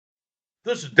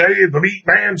This is Dave, the Meat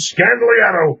Man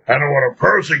Scandaliano, and I want to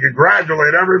personally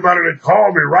congratulate everybody that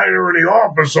called me right here in the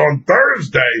office on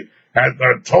Thursday at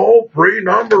the toll-free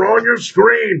number on your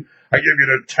screen. I give you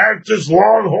the Texas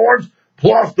Longhorns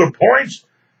plus the points.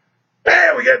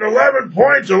 Yeah, we get 11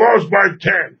 points and lost by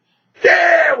 10.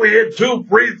 Yeah, we hit 2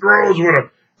 free throws with a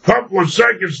couple of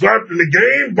seconds left in the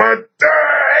game, but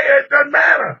hey, it doesn't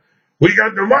matter. We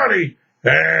got the money,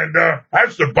 and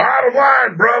that's the bottom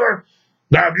line, brother.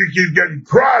 Now, if you keep getting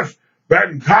crushed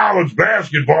betting college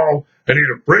basketball and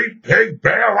need a free pig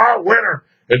bailout winner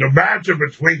in the matchup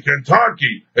between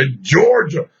Kentucky and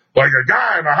Georgia, like a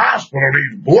guy in the hospital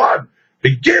needs blood,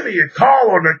 then give me a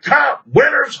call on the Comp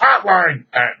Winners Hotline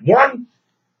at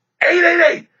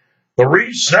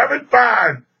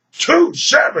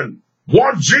 1-888-375-2710.